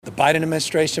Biden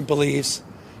administration believes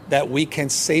that we can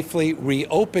safely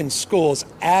reopen schools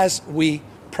as we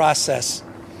process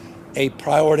a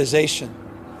prioritization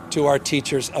to our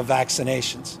teachers of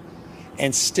vaccinations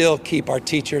and still keep our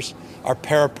teachers, our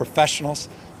paraprofessionals,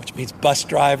 which means bus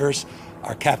drivers,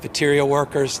 our cafeteria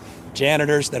workers,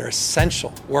 janitors that are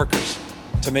essential workers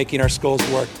to making our schools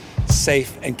work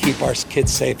safe and keep our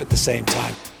kids safe at the same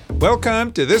time.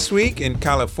 Welcome to This Week in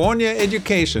California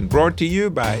Education, brought to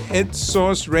you by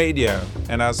EdSource Radio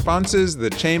and our sponsors, the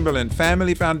Chamberlain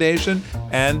Family Foundation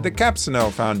and the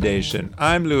Capsinel Foundation.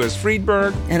 I'm Louis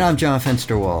Friedberg. And I'm John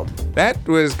Fensterwald. That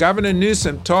was Governor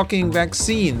Newsom talking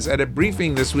vaccines at a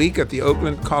briefing this week at the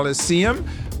Oakland Coliseum,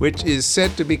 which is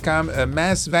set to become a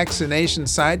mass vaccination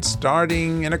site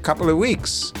starting in a couple of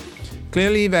weeks.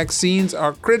 Clearly, vaccines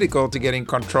are critical to getting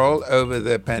control over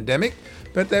the pandemic,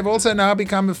 but they've also now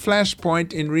become a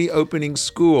flashpoint in reopening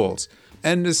schools,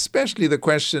 and especially the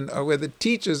question of whether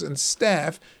teachers and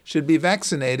staff should be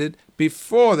vaccinated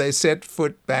before they set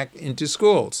foot back into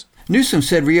schools. Newsom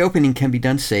said reopening can be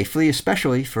done safely,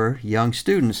 especially for young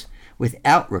students,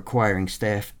 without requiring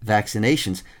staff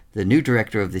vaccinations. The new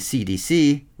director of the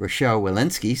CDC, Rochelle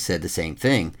Walensky, said the same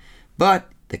thing. But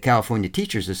the California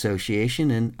Teachers Association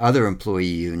and other employee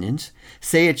unions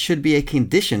say it should be a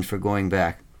condition for going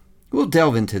back. We'll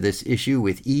delve into this issue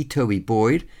with E. Toby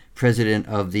Boyd, president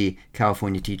of the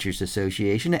California Teachers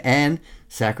Association, and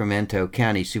Sacramento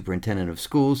County Superintendent of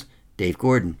Schools, Dave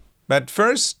Gordon. But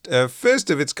first, a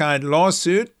first-of-its-kind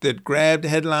lawsuit that grabbed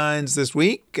headlines this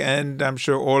week, and I'm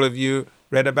sure all of you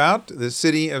read about. The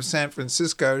city of San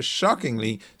Francisco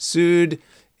shockingly sued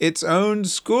its own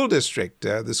school district,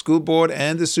 the school board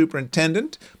and the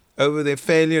superintendent, over their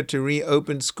failure to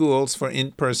reopen schools for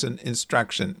in-person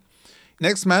instruction.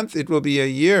 Next month, it will be a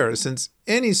year since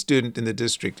any student in the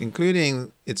district,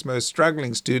 including its most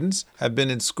struggling students, have been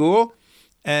in school.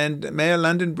 And Mayor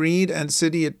London Breed and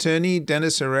City Attorney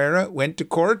Dennis Herrera went to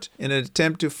court in an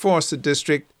attempt to force the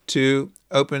district to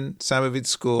open some of its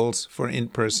schools for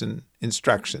in-person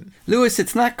instruction. Louis,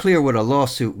 it's not clear what a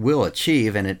lawsuit will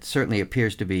achieve, and it certainly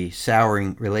appears to be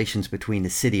souring relations between the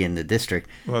city and the district.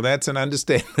 Well, that's an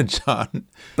understatement, John.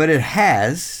 But it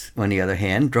has, on the other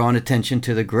hand, drawn attention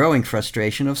to the growing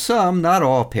frustration of some, not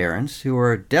all, parents who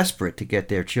are desperate to get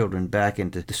their children back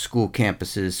into the school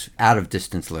campuses out of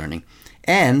distance learning.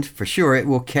 And, for sure, it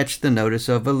will catch the notice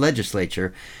of a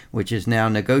legislature, which is now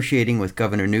negotiating with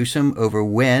Governor Newsom over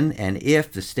when and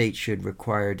if the state should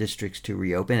require districts to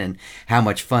reopen and how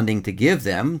much funding to give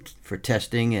them for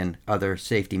testing and other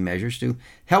safety measures to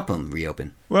help them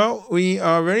reopen. Well, we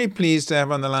are very pleased to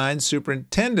have on the line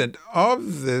Superintendent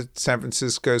of the San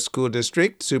Francisco School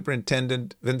District,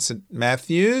 Superintendent Vincent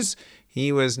Matthews.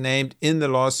 He was named in the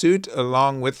lawsuit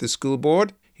along with the school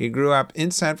board. He grew up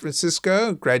in San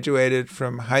Francisco, graduated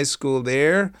from high school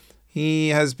there. He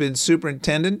has been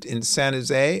superintendent in San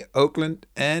Jose, Oakland,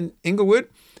 and Inglewood,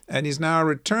 and he's now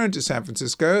returned to San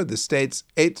Francisco, the state's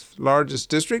 8th largest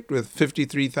district with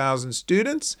 53,000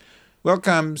 students.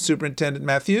 Welcome, Superintendent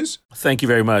Matthews. Thank you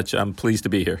very much. I'm pleased to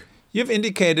be here. You've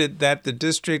indicated that the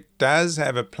district does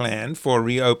have a plan for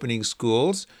reopening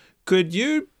schools. Could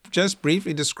you just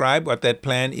briefly describe what that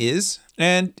plan is?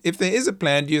 And if there is a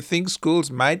plan, do you think schools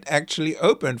might actually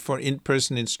open for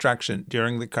in-person instruction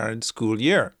during the current school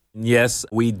year? Yes,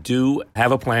 we do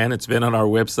have a plan. It's been on our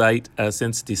website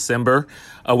since December.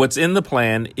 What's in the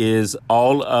plan is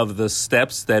all of the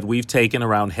steps that we've taken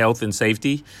around health and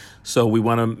safety. So we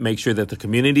want to make sure that the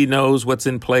community knows what's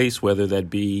in place, whether that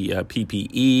be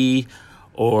PPE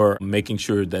or making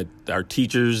sure that our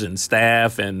teachers and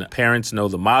staff and parents know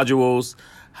the modules,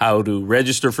 how to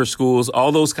register for schools.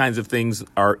 All those kinds of things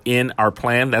are in our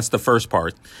plan. That's the first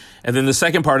part. And then the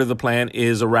second part of the plan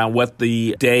is around what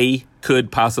the day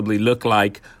could possibly look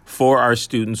like for our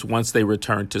students once they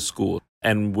return to school.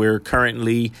 And we're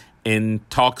currently in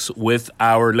talks with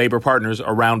our labor partners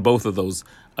around both of those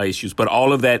issues. But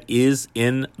all of that is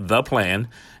in the plan.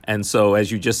 And so, as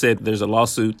you just said, there's a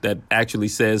lawsuit that actually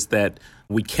says that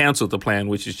we canceled the plan,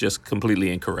 which is just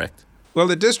completely incorrect. Well,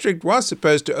 the district was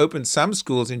supposed to open some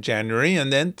schools in January,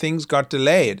 and then things got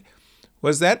delayed.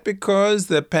 Was that because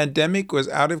the pandemic was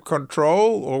out of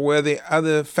control, or were there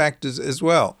other factors as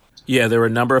well? Yeah, there were a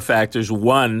number of factors.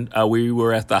 One, we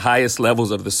were at the highest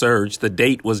levels of the surge. The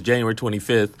date was January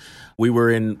 25th. We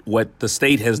were in what the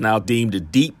state has now deemed a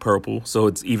deep purple, so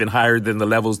it's even higher than the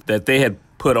levels that they had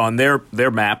put on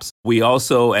their maps. We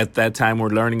also, at that time, were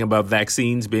learning about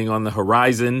vaccines being on the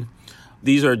horizon.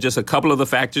 These are just a couple of the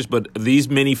factors, but these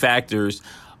many factors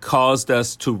caused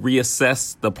us to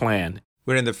reassess the plan.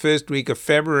 We're in the first week of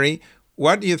February.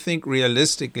 what do you think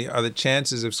realistically are the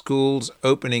chances of schools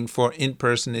opening for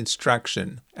in-person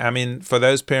instruction? I mean, for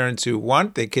those parents who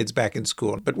want their kids back in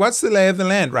school. But what's the lay of the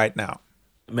land right now?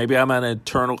 Maybe I'm an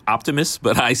eternal optimist,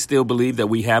 but I still believe that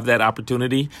we have that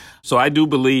opportunity. So I do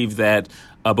believe that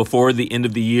before the end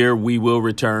of the year, we will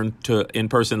return to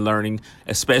in-person learning,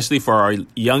 especially for our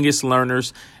youngest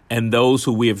learners and those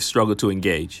who we have struggled to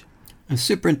engage.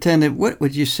 Superintendent, what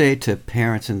would you say to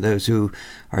parents and those who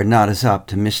are not as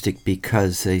optimistic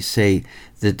because they say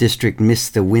the district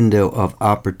missed the window of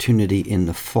opportunity in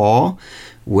the fall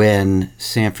when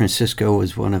San Francisco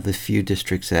was one of the few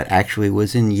districts that actually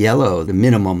was in yellow, the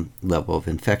minimum level of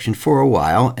infection for a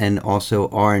while, and also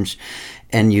orange,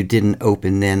 and you didn't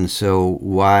open then. So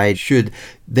why should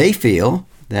they feel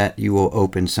that you will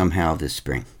open somehow this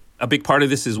spring? A big part of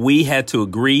this is we had to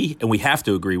agree, and we have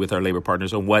to agree with our labor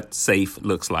partners on what safe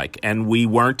looks like. And we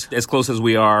weren't as close as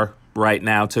we are right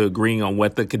now to agreeing on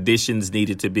what the conditions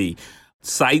needed to be.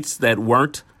 Sites that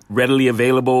weren't readily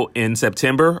available in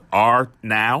September are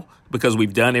now, because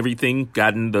we've done everything,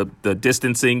 gotten the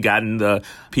distancing, gotten the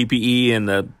PPE and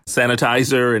the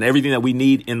sanitizer and everything that we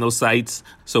need in those sites.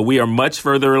 So we are much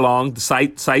further along.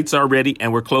 The sites are ready,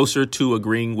 and we're closer to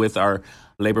agreeing with our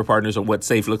labor partners on what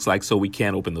safe looks like so we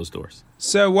can open those doors.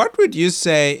 So what would you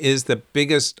say is the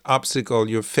biggest obstacle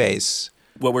you face?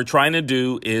 What we're trying to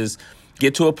do is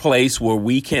get to a place where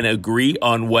we can agree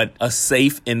on what a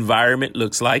safe environment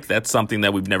looks like. That's something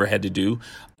that we've never had to do.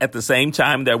 At the same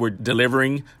time that we're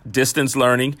delivering distance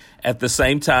learning, at the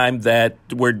same time that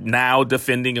we're now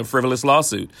defending a frivolous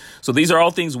lawsuit. So these are all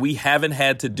things we haven't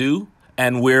had to do,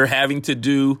 and we're having to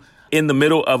do in the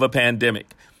middle of a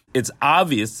pandemic. It's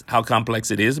obvious how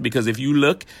complex it is because if you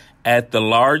look at the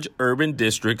large urban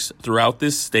districts throughout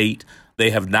this state, they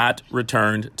have not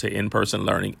returned to in-person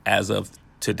learning as of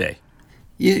today.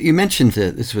 You mentioned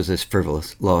that this was a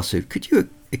frivolous lawsuit. Could you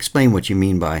explain what you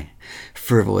mean by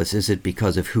frivolous? Is it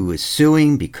because of who is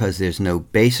suing, because there's no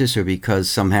basis, or because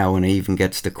somehow when it even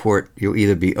gets to court, you'll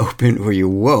either be open or you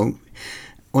won't?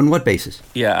 On what basis?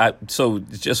 Yeah, so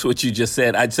just what you just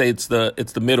said, I'd say it's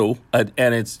the middle, and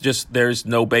it's just there's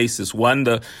no basis. One,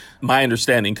 my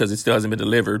understanding, because it still hasn't been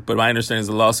delivered, but my understanding is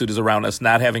the lawsuit is around us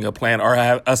not having a plan or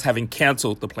us having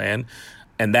canceled the plan,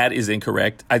 and that is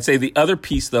incorrect. I'd say the other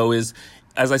piece, though, is,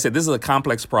 as I said, this is a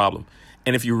complex problem,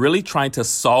 and if you're really trying to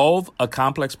solve a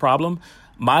complex problem,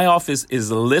 my office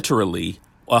is literally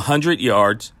 100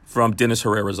 yards from Dennis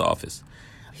Herrera's office.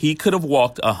 He could have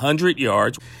walked 100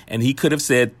 yards and he could have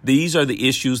said, these are the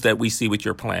issues that we see with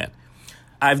your plan.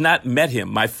 I've not met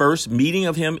him. My first meeting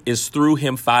of him is through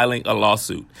him filing a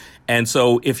lawsuit. And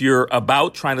so if you're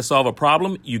about trying to solve a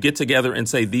problem, you get together and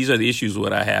say, these are the issues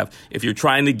what I have. If you're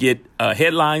trying to get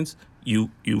headlines, you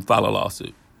file a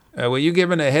lawsuit. Were you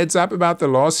given a heads up about the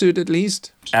lawsuit at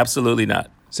least? Absolutely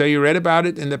not. So you read about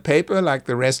it in the paper like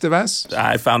the rest of us?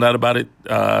 I found out about it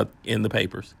in the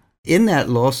papers. In that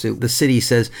lawsuit, the city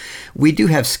says, we do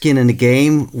have skin in the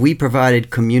game. We provided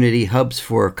community hubs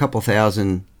for a couple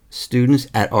thousand students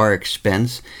at our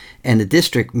expense. And the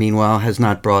district, meanwhile, has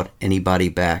not brought anybody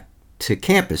back to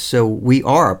campus. So we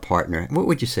are a partner. What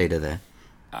would you say to that?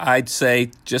 I'd say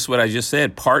just what I just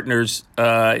said. Partners,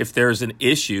 if there's an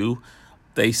issue,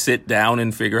 they sit down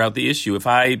and figure out the issue. If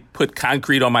I put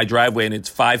concrete on my driveway and it's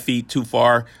 5 feet too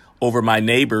far over my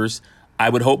neighbor's, I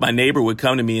would hope my neighbor would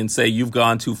come to me and say, you've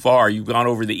gone too far. You've gone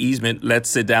over the easement. Let's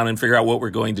sit down and figure out what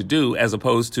we're going to do, as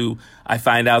opposed to I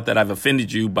find out that I've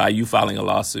offended you by you filing a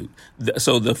lawsuit.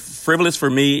 So the frivolous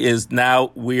for me is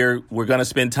now we're going to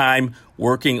spend time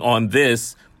working on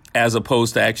this as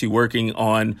opposed to actually working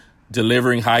on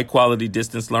delivering high quality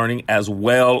distance learning as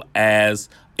well as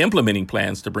implementing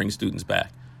plans to bring students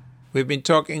back. We've been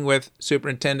talking with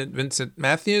Superintendent Vincent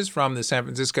Matthews from the San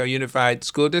Francisco Unified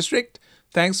School District.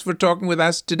 Thanks for talking with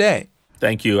us today.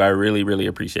 Thank you. I really, really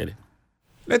appreciate it.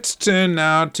 Let's turn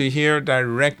now to hear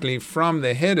directly from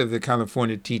the head of the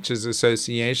California Teachers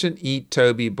Association, E.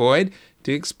 Toby Boyd,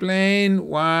 to explain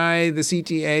why the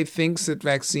CTA thinks that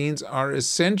vaccines are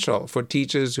essential for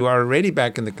teachers who are already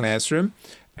back in the classroom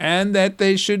and that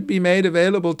they should be made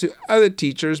available to other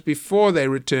teachers before they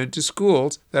return to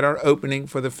schools that are opening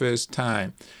for the first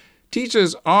time.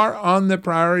 Teachers are on the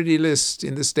priority list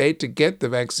in the state to get the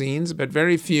vaccines, but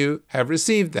very few have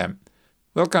received them.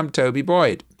 Welcome, Toby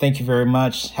Boyd. Thank you very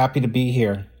much. Happy to be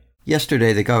here.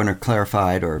 Yesterday, the governor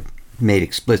clarified or made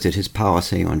explicit his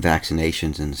policy on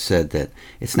vaccinations and said that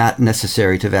it's not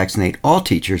necessary to vaccinate all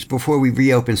teachers before we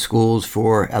reopen schools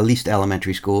for at least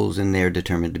elementary schools, and they're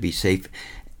determined to be safe.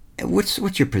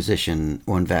 What's your position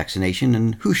on vaccination,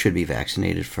 and who should be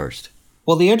vaccinated first?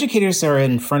 Well, the educators that are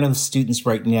in front of the students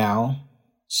right now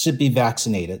should be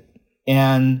vaccinated.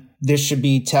 And there should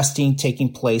be testing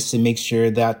taking place to make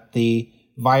sure that the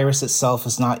virus itself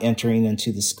is not entering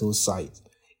into the school site.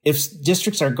 If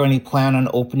districts are going to plan on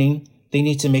opening, they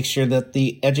need to make sure that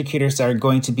the educators that are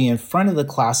going to be in front of the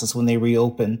classes when they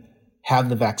reopen have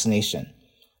the vaccination.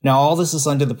 Now, all this is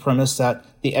under the premise that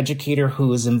the educator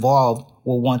who is involved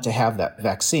will want to have that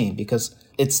vaccine because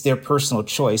it's their personal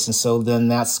choice. And so then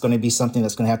that's going to be something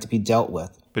that's going to have to be dealt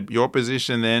with. But your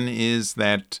position then is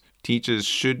that teachers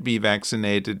should be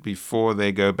vaccinated before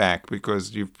they go back,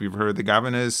 because you've heard the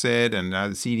governor said, and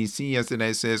the CDC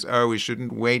yesterday says, we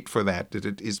shouldn't wait for that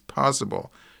it is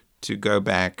possible to go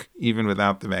back even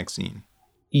without the vaccine.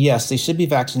 Yes, they should be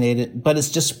vaccinated, but it's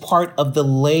just part of the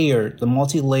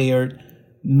multi-layered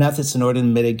methods in order to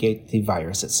mitigate the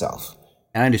virus itself.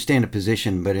 I understand the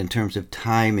position, but in terms of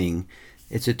timing,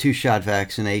 it's a 2-shot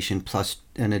vaccination plus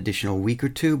an additional week or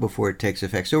two before it takes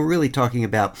effect. So we're really talking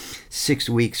about 6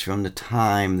 weeks from the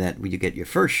time that you get your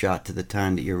first shot to the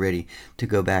time that you're ready to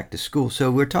go back to school. So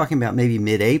we're talking about maybe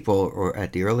mid-April or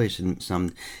at the earliest in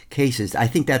some cases. I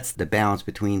think that's the balance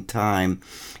between time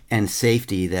and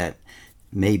safety that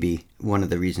may be one of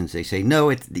the reasons they say, no,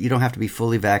 you don't have to be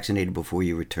fully vaccinated before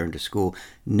you return to school,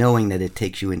 knowing that it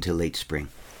takes you into late spring.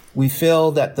 We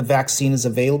feel that the vaccine is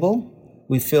available.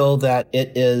 We feel that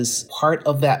it is part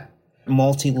of that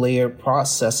multi-layered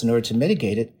process in order to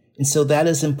mitigate it. And so that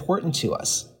is important to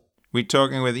us. We're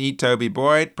talking with E. Toby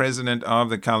Boyd, president of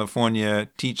the California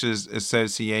Teachers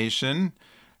Association.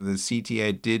 The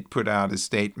CTA did put out a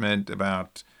statement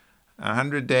about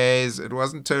 100 days. It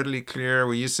wasn't totally clear.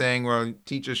 Were you saying, well,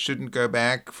 teachers shouldn't go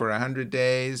back for 100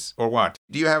 days or what?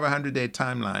 Do you have a 100-day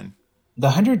timeline? The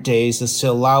 100 days is to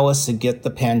allow us to get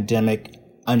the pandemic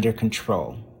under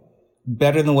control.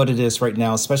 Better than what it is right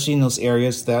now, especially in those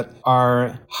areas that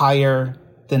are higher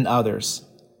than others.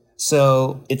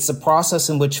 So it's a process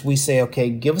in which we say,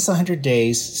 okay, give us 100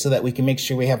 days so that we can make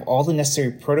sure we have all the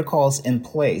necessary protocols in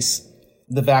place.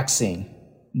 The vaccine,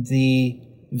 the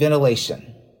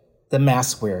ventilation, the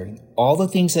mask wearing, all the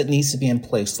things that needs to be in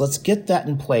place. Let's get that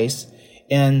in place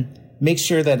and make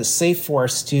sure that it's safe for our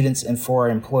students and for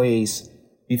our employees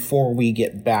before we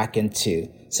get back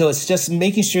into. So it's just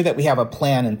making sure that we have a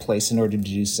plan in place in order to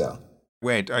do so.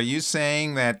 Wait, are you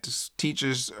saying that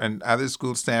teachers and other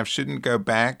school staff shouldn't go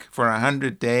back for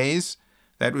 100 days?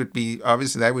 That would be,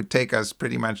 obviously, that would take us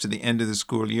pretty much to the end of the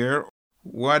school year.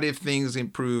 What if things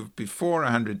improve before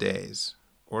 100 days?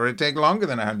 Or it take longer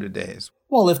than 100 days?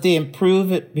 Well, if they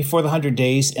improve it before the 100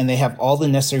 days and they have all the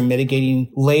necessary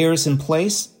mitigating layers in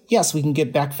place, yes, we can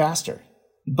get back faster.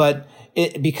 But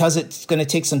because it's going to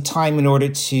take some time in order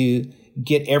to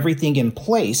get everything in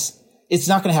place, it's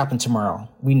not going to happen tomorrow.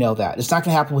 We know that. It's not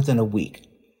going to happen within a week.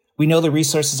 We know the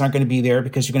resources aren't going to be there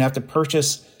because you're going to have to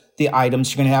purchase the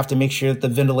items. You're going to have to make sure that the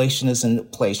ventilation is in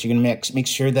place. You're going to make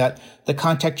sure that the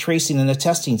contact tracing and the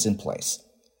testing is in place.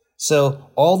 So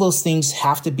all those things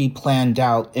have to be planned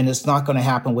out, and it's not going to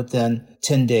happen within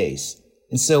 10 days.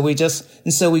 And so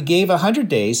we gave 100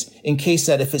 days in case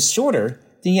that if it's shorter,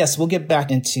 then yes, we'll get back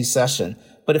into session.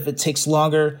 But if it takes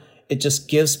longer, it just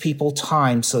gives people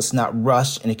time so it's not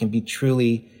rushed and it can be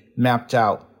truly mapped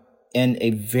out in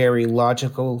a very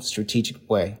logical, strategic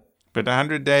way. But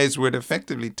 100 days would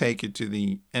effectively take you to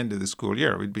the end of the school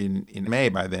year. It would be in May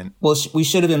by then. Well, we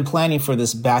should have been planning for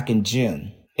this back in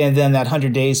June. And then that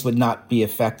 100 days would not be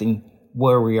affecting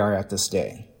where we are at this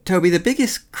day. Toby, the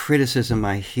biggest criticism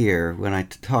I hear when I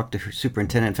talk to her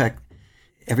superintendent, in fact,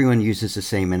 everyone uses the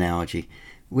same analogy.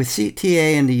 With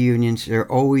CTA and the unions, they're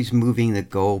always moving the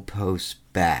goalposts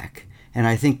back. And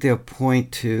I think they'll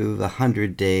point to the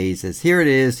 100 days as, here it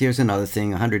is, here's another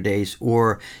thing, 100 days.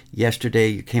 Or yesterday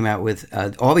you came out with,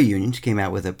 all the unions came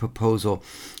out with a proposal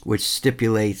which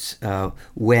stipulates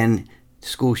when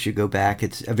schools should go back.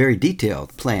 It's a very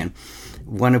detailed plan,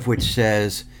 one of which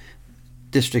says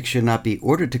districts should not be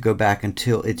ordered to go back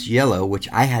until it's yellow, which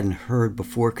I hadn't heard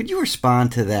before. Could you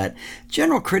respond to that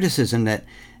general criticism that,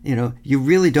 you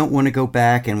really don't want to go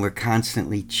back and we're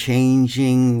constantly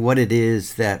changing what it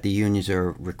is that the unions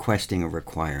are requesting or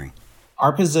requiring?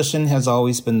 Our position has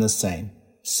always been the same,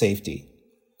 safety.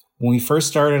 When we first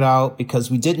started out,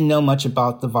 because we didn't know much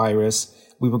about the virus,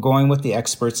 we were going with the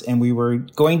experts and we were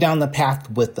going down the path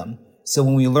with them. So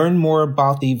when we learned more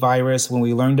about the virus, when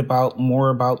we learned more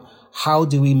about how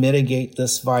do we mitigate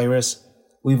this virus,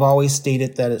 we've always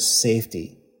stated that it's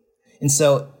safety. And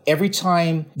so every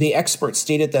time the experts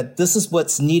stated that this is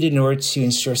what's needed in order to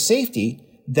ensure safety,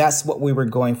 that's what we were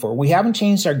going for. We haven't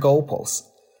changed our goalposts.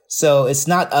 So it's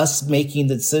not us making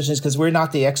the decisions because we're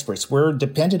not the experts. We're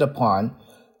dependent upon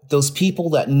those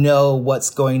people that know what's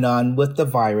going on with the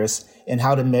virus and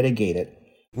how to mitigate it.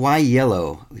 Why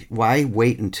yellow? Why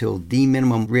wait until the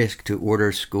minimum risk to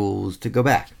order schools to go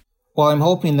back? Well, I'm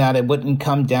hoping that it wouldn't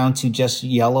come down to just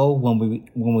yellow when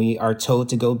we are told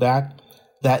to go back,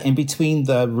 that in between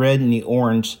the red and the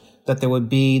orange, that there would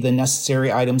be the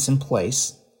necessary items in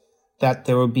place, that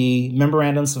there would be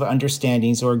memorandums of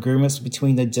understandings or agreements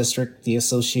between the district, the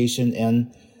association,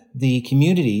 and the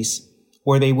communities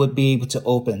where they would be able to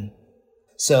open.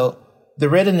 So the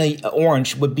red and the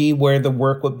orange would be where the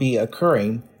work would be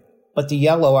occurring, but the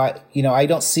yellow, I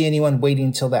don't see anyone waiting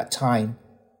until that time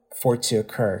for it to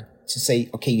occur, to say,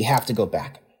 okay, you have to go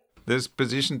back. This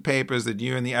position papers that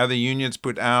you and the other unions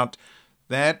put out,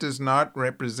 that does not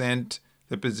represent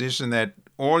the position that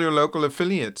all your local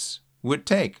affiliates would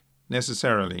take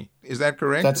necessarily. Is that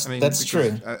correct? That's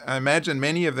true. I imagine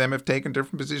many of them have taken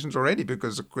different positions already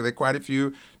because there are quite a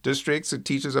few districts that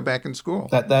teachers are back in school.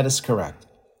 That is correct.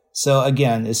 So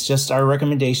again, it's just our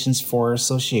recommendations for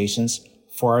associations,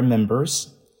 for our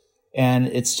members, and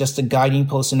it's just a guiding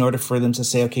post in order for them to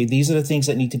say, okay, these are the things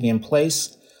that need to be in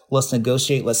place. Let's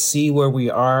negotiate. Let's see where we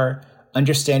are,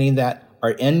 understanding that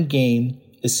our end game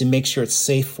is to make sure it's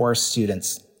safe for our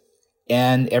students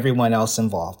and everyone else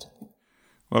involved.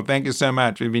 Well, thank you so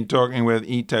much. We've been talking with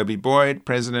E. Toby Boyd,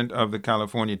 president of the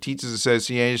California Teachers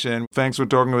Association. Thanks for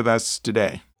talking with us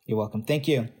today. You're welcome. Thank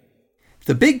you.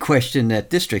 The big question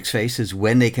that districts face is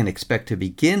when they can expect to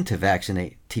begin to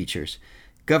vaccinate teachers.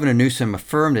 Governor Newsom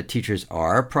affirmed that teachers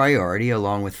are a priority,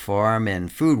 along with farm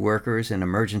and food workers and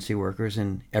emergency workers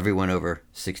and everyone over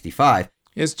 65.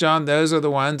 Yes, John, those are the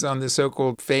ones on the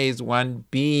so-called Phase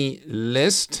 1B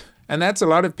list. And that's a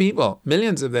lot of people,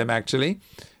 millions of them actually.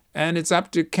 And it's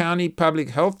up to county public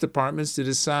health departments to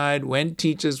decide when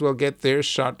teachers will get their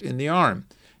shot in the arm.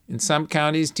 In some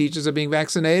counties, teachers are being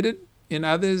vaccinated. In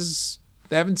others,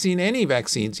 they haven't seen any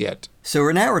vaccines yet. So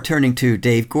we're now returning to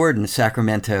Dave Gordon,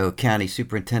 Sacramento County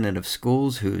Superintendent of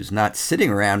Schools, who's not sitting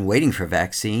around waiting for a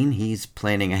vaccine. He's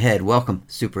planning ahead. Welcome,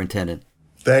 Superintendent.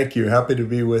 Thank you. Happy to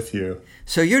be with you.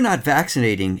 So you're not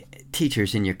vaccinating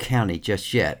teachers in your county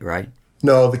just yet, right?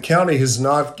 No, the county has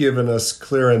not given us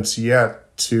clearance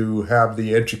yet to have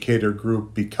the educator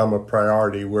group become a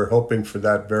priority. We're hoping for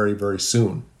that very, very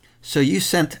soon. So you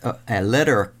sent a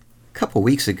letter a couple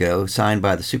weeks ago, signed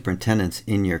by the superintendents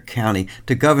in your county,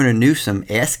 to Governor Newsom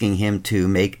asking him to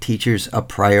make teachers a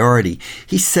priority.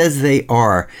 He says they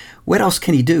are. What else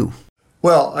can he do?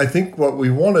 Well, I think what we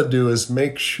want to do is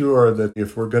make sure that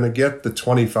if we're going to get the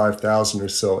 25,000 or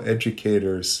so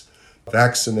educators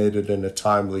vaccinated in a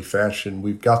timely fashion,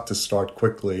 we've got to start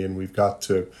quickly and we've got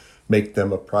to make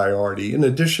them a priority, in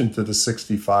addition to the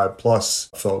 65 plus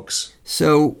folks.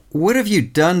 So what have you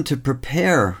done to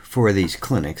prepare for these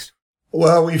clinics?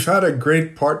 Well, we've had a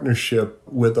great partnership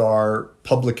with our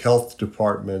public health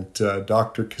department,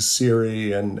 Dr.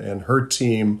 Kassiri and her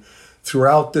team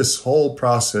throughout this whole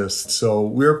process. So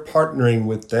we're partnering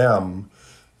with them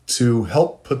to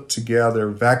help put together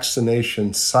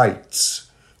vaccination sites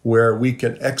where we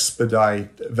can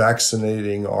expedite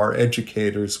vaccinating our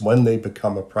educators when they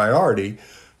become a priority,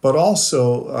 but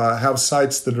also have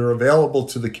sites that are available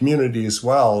to the community as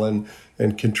well and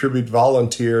contribute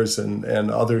volunteers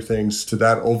and other things to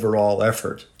that overall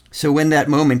effort. So when that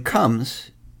moment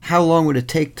comes, how long would it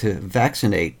take to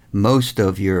vaccinate most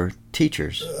of your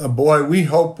teachers? Boy, we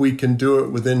hope we can do it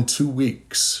within 2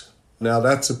 weeks. Now,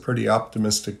 that's a pretty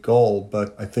optimistic goal,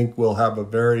 but I think we'll have a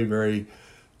very, very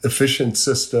efficient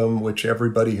system which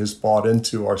everybody has bought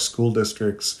into, our school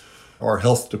districts, our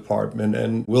health department,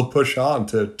 and we'll push on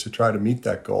to try to meet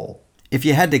that goal. If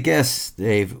you had to guess,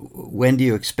 Dave, when do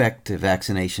you expect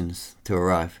vaccinations to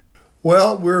arrive?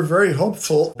 Well, we're very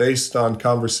hopeful, based on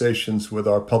conversations with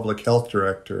our public health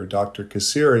director, Dr.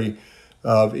 Kassiri.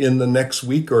 In the next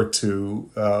week or two,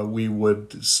 we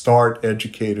would start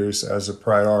educators as a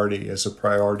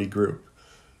priority group.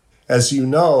 As you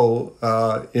know,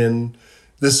 in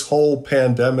this whole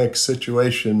pandemic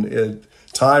situation,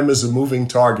 time is a moving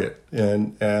target,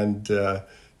 and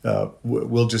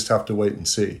we'll just have to wait and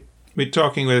see. We're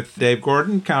talking with Dave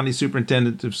Gordon, County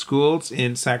Superintendent of Schools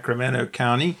in Sacramento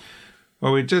County.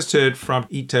 Well, we just heard from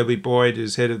E. Toby Boyd,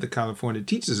 who's head of the California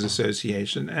Teachers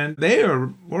Association, and they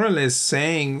are more or less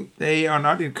saying they are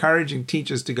not encouraging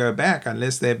teachers to go back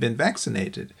unless they've been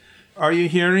vaccinated. Are you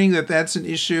hearing that that's an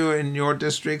issue in your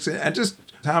districts? And just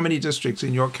how many districts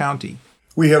in your county?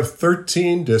 We have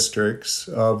 13 districts,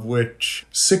 of which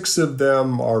 6 of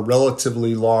them are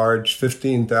relatively large,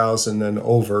 15,000 and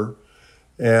over,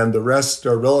 and the rest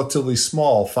are relatively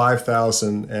small,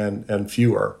 5,000 and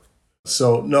fewer.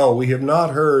 So no, we have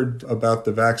not heard about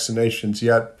the vaccinations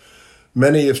yet,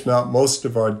 many, if not most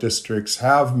of our districts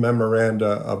have memoranda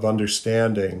of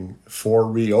understanding for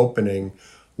reopening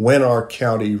when our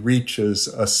county reaches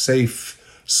a safe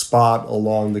spot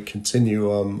along the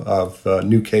continuum of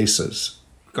new cases.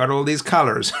 Got all these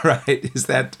colors, right? Is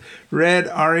that red,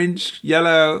 orange,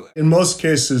 yellow? In most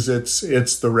cases,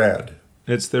 it's the red.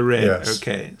 It's the red, yes.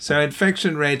 Okay. So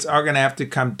infection rates are going to have to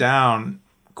come down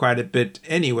quite a bit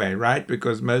anyway, right?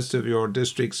 Because most of your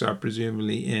districts are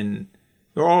presumably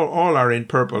all are in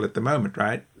purple at the moment,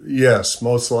 right? Yes,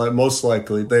 most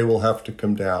likely they will have to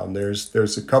come down.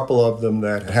 There's a couple of them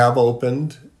that have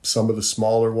opened, some of the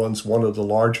smaller ones. One of the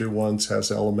larger ones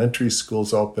has elementary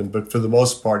schools open, but for the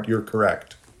most part, you're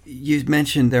correct. You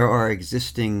mentioned there are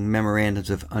existing memorandums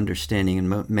of understanding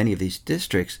in many of these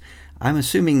districts. I'm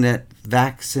assuming that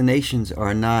vaccinations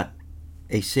are not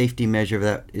a safety measure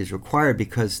that is required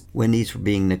because when these were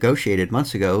being negotiated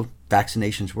months ago,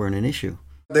 vaccinations weren't an issue.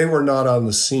 They were not on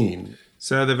the scene.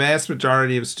 So the vast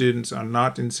majority of students are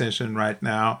not in session right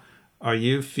now. Are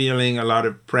you feeling a lot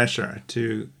of pressure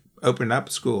to open up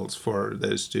schools for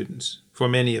those students, for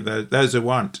many of those who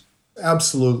want?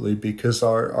 Absolutely, because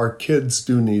our kids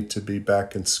do need to be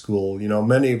back in school.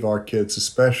 Many of our kids,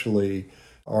 especially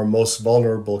our most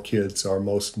vulnerable kids, our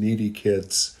most needy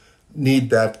kids, need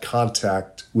that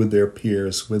contact with their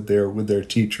peers, with their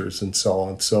teachers, and so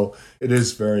on. So it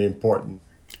is very important.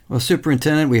 Well,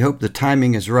 Superintendent, we hope the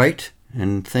timing is right,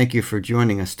 and thank you for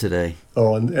joining us today.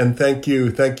 Oh, and thank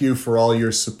you for all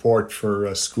your support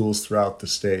for schools throughout the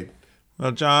state.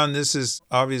 Well, John, this is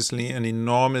obviously an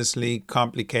enormously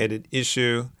complicated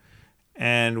issue,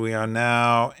 and we are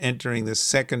now entering the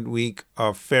second week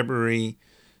of February.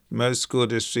 Most school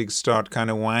districts start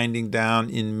kind of winding down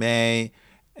in May,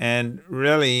 and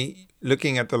really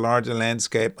looking at the larger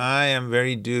landscape, I am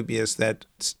very dubious that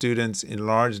students in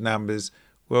large numbers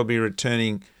will be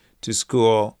returning to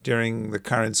school during the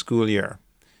current school year.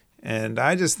 And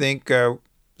I just think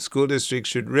school districts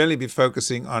should really be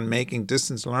focusing on making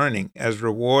distance learning as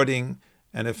rewarding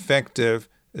and effective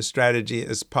a strategy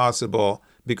as possible,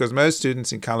 because most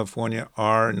students in California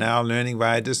are now learning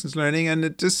via distance learning, and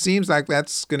it just seems like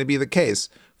that's going to be the case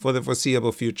for the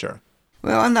foreseeable future.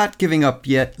 Well, I'm not giving up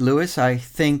yet, Louis. I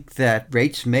think that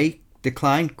rates may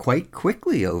decline quite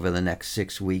quickly over the next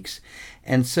 6 weeks.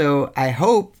 And so I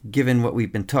hope, given what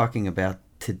we've been talking about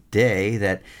today,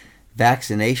 that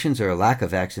vaccinations or a lack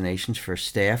of vaccinations for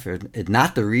staff are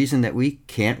not the reason that we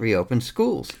can't reopen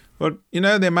schools. Well,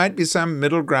 there might be some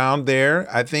middle ground there.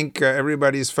 I think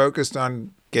everybody's focused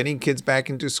on getting kids back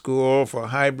into school for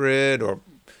hybrid or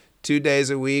 2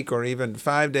 days a week or even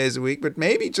 5 days a week, but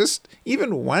maybe just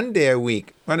even 1 day a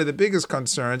week. One of the biggest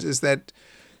concerns is that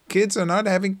kids are not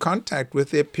having contact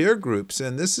with their peer groups,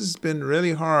 and this has been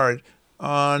really hard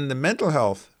on the mental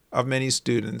health of many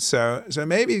students. So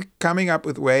maybe coming up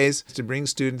with ways to bring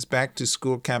students back to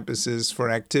school campuses for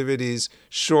activities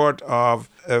short of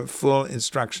a full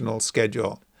instructional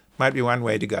schedule might be one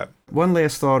way to go. One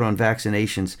last thought on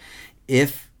vaccinations.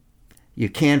 If you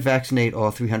can't vaccinate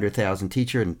all 300,000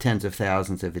 teachers and tens of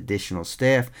thousands of additional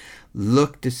staff,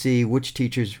 look to see which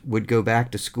teachers would go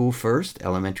back to school first,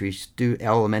 elementary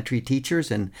teachers,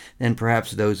 and then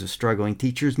perhaps those of struggling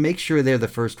teachers. Make sure they're the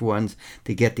first ones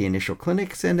to get the initial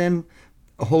clinics, and then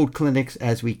hold clinics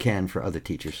as we can for other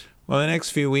teachers. Well, the next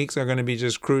few weeks are going to be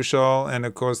just crucial. And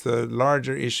of course, the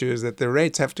larger issue is that the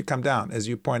rates have to come down, as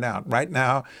you point out. Right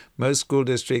now, most school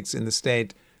districts in the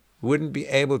state wouldn't be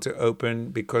able to open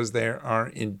because they are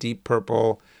in deep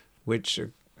purple, which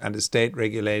under state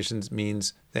regulations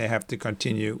means they have to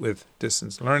continue with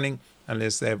distance learning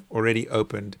unless they've already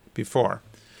opened before.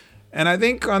 And I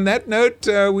think on that note,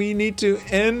 we need to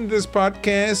end this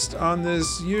podcast on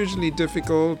this usually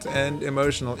difficult and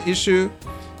emotional issue.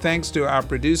 Thanks to our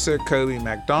producer, Kobe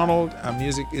McDonald. Our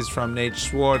music is from Nate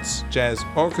Schwartz Jazz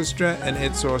Orchestra and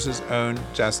EdSource's own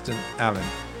Justin Allen.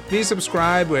 Please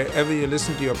subscribe wherever you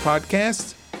listen to your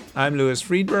podcasts. I'm Louis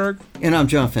Friedberg. And I'm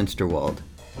John Fensterwald.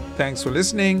 Thanks for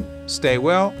listening. Stay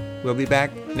well. We'll be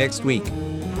back next week.